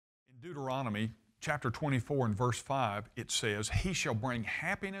Deuteronomy chapter 24 and verse 5, it says, he shall bring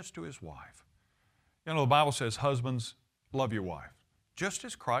happiness to his wife. You know, the Bible says, husbands, love your wife, just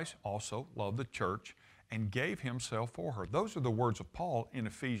as Christ also loved the church and gave himself for her. Those are the words of Paul in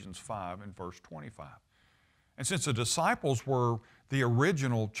Ephesians 5 and verse 25. And since the disciples were the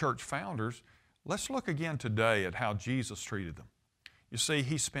original church founders, let's look again today at how Jesus treated them. You see,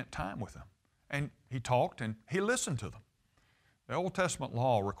 he spent time with them, and he talked and he listened to them. The Old Testament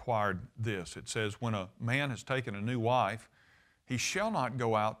law required this. It says, when a man has taken a new wife, he shall not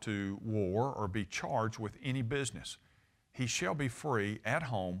go out to war or be charged with any business. He shall be free at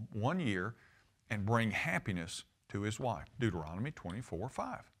home 1 year and bring happiness to his wife. Deuteronomy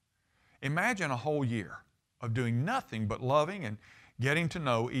 24:5. Imagine a whole year of doing nothing but loving and getting to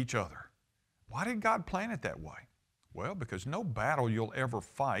know each other. Why did God plan it that way? Well, because no battle you'll ever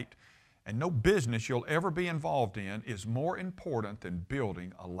fight and no business you'll ever be involved in is more important than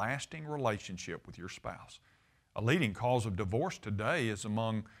building a lasting relationship with your spouse. A leading cause of divorce today is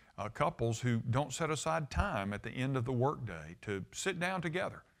among couples who don't set aside time at the end of the workday to sit down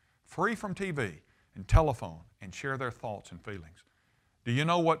together, free from TV and telephone, and share their thoughts and feelings. Do you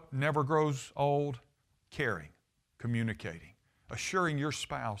know what never grows old? Caring, communicating, assuring your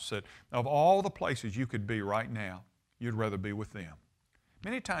spouse that of all the places you could be right now, you'd rather be with them.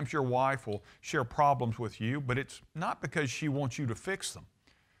 Many times your wife will share problems with you, but it's not because she wants you to fix them.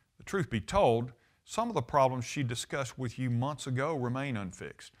 The truth be told, some of the problems she discussed with you months ago remain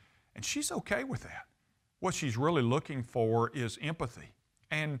unfixed, and she's okay with that. What she's really looking for is empathy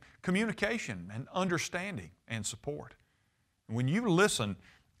and communication and understanding and support. And when you listen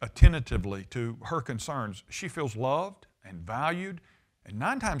attentively to her concerns, she feels loved and valued, and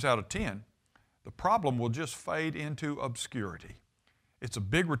 9 times out of 10, the problem will just fade into obscurity. It's a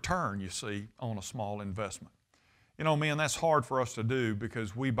big return, you see, on a small investment. You know, man, that's hard for us to do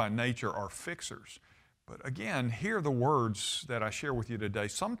because we by nature are fixers. But again, hear the words that I share with you today.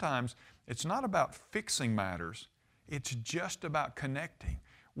 Sometimes it's not about fixing matters. It's just about connecting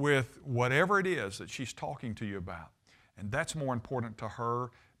with whatever it is that she's talking to you about. And that's more important to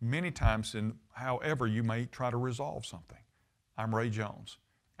her many times than however you may try to resolve something. I'm Ray Jones,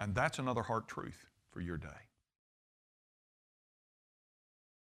 and that's another Heart Truth for your day.